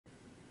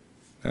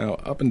Now,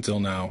 up until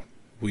now,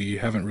 we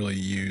haven't really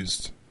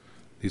used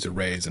these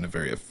arrays in a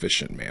very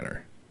efficient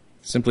manner.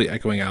 Simply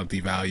echoing out the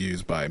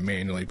values by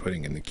manually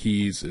putting in the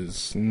keys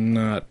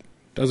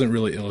doesn't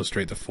really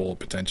illustrate the full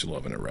potential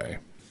of an array.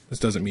 This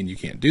doesn't mean you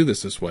can't do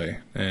this way,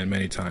 and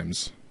many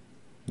times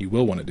you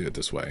will want to do it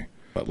this way.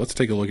 But let's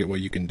take a look at what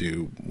you can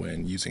do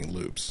when using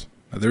loops.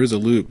 Now, there is a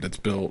loop that's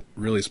built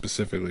really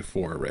specifically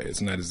for arrays,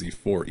 and that is the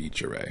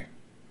Foreach array.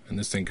 And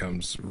this thing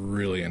comes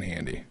really in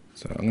handy.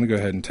 So I'm going to go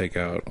ahead and take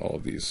out all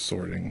of these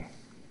sorting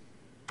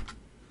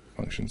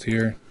functions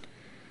here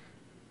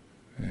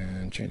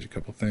and change a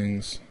couple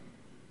things.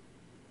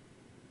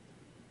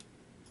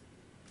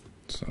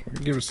 So we're going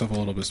to give ourselves a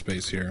little bit of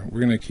space here.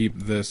 We're going to keep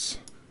this,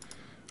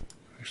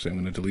 actually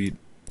I'm going to delete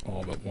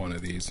all but one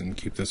of these and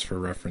keep this for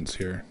reference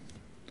here.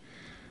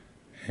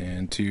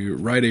 And to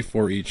write a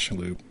for each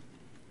loop,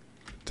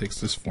 it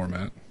takes this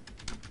format.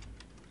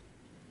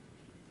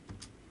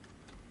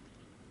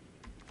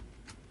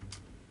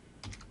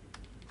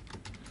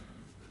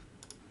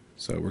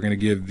 So we're going to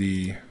give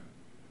the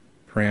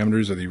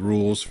parameters or the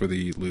rules for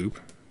the loop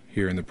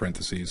here in the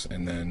parentheses,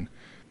 and then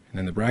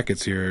the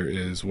brackets here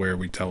is where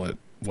we tell it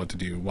what to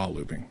do while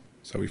looping.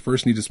 So we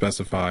first need to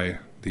specify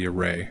the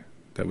array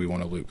that we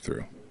want to loop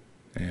through.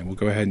 And we'll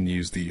go ahead and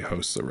use the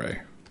hosts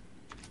array.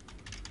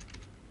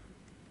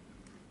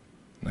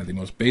 Now the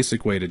most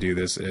basic way to do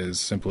this is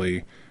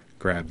simply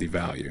grab the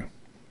value.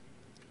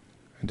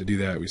 And to do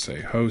that we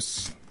say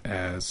hosts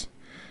as,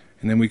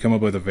 and then we come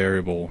up with a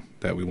variable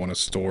that we want to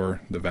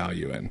store the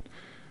value in.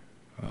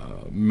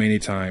 Many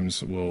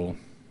times we'll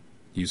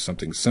use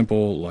something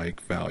simple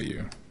like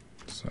value.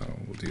 So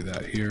we'll do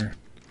that here.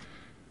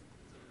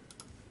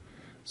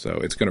 So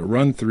it's going to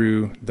run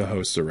through the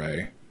hosts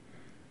array,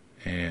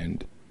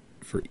 and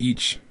for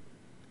each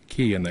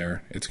key in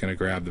there, it's going to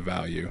grab the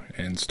value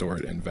and store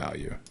it in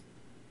value,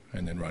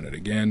 and then run it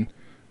again,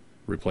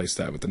 replace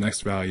that with the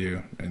next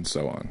value, and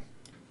so on.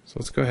 So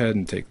let's go ahead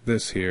and take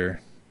this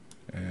here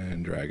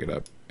and drag it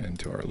up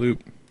into our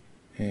loop,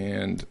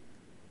 and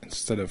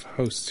instead of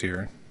hosts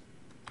here,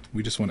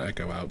 we just want to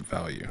echo out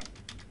value.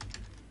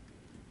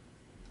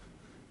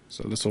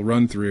 So this will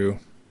run through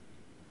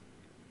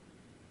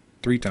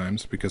 3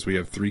 times because we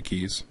have 3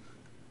 keys,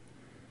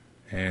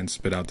 and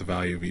spit out the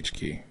value of each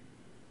key.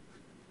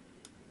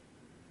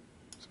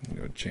 So I'm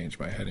going to change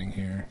my heading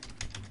here.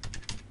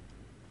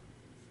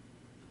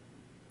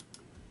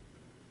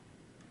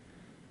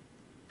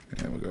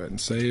 And we'll go ahead and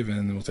save, and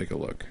then we'll take a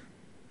look.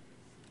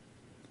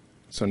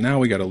 So now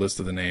we got a list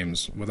of the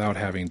names without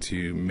having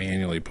to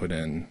manually put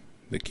in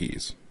the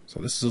keys. So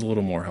this is a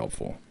little more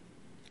helpful.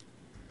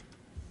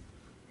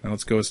 Now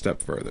let's go a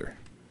step further.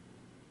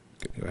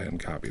 Go ahead and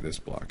copy this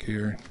block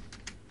here.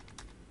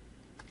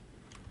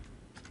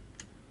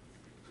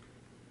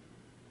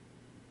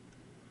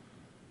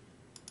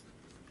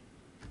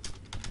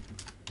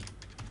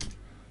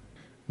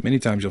 Many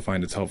times you'll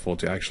find it's helpful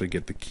to actually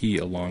get the key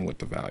along with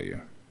the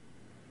value.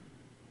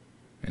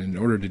 And in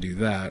order to do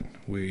that,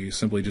 we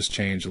simply just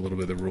change a little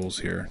bit of the rules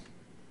here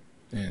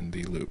in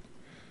the loop.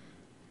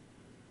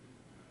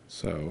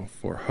 So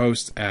for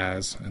host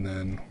as, and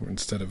then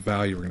instead of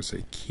value we're going to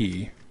say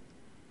key.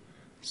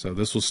 So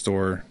this will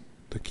store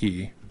the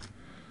key,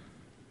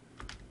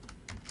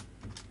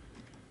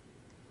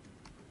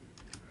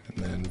 and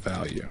then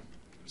value.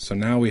 So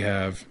now we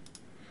have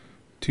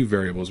 2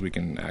 variables we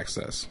can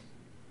access.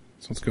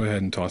 So let's go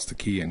ahead and toss the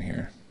key in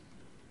here.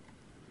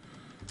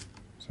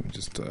 So we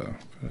just put a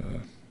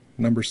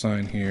number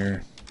sign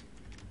here,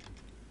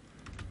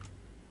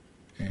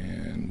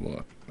 and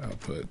we'll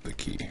output the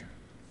key.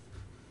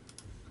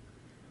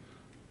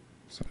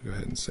 So go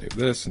ahead and save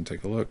this and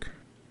take a look.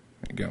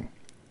 There you go.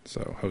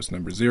 So host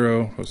number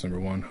 0, host number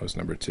 1, host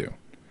number 2.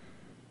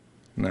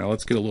 Now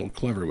let's get a little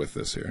clever with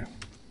this here.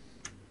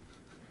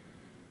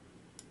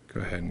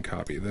 Go ahead and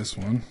copy this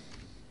one.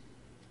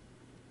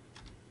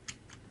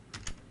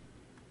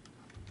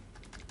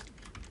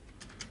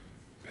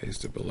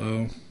 Paste it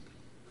below.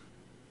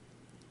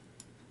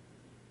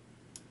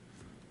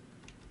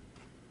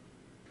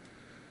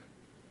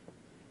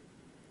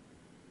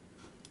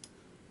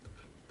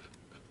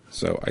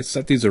 So I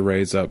set these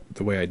arrays up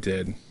the way I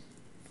did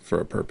for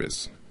a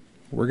purpose.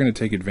 We're going to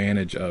take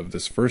advantage of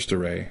this first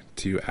array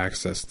to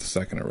access the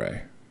second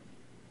array.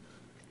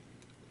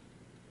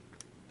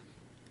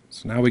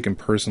 So now we can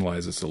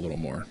personalize this a little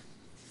more,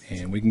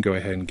 and we can go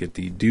ahead and get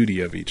the duty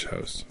of each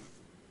host.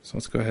 So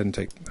let's go ahead and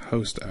take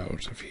host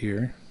out of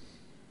here,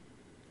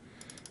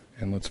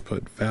 and let's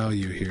put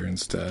value here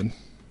instead.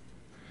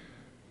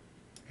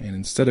 And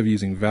instead of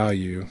using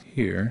value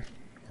here,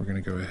 we're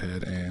going to go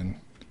ahead and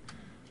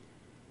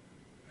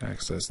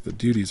access the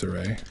duties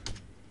array.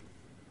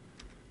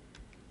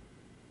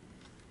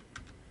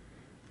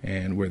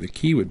 And where the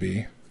key would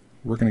be,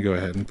 we're going to go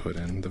ahead and put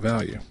in the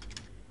value.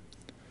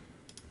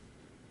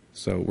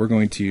 So we're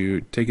going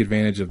to take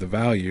advantage of the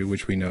value,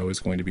 which we know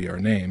is going to be our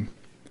name,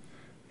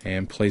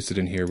 and place it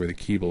in here where the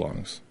key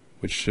belongs,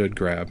 which should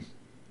grab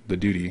the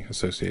duty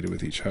associated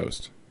with each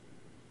host.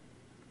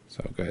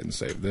 So go ahead and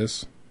save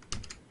this,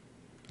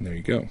 and there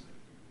you go.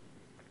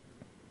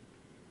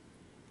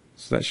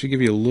 So that should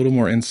give you a little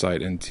more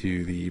insight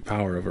into the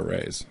power of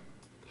arrays.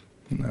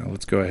 Now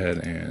let's go ahead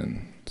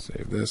and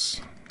save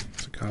this.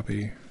 It's a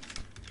copy.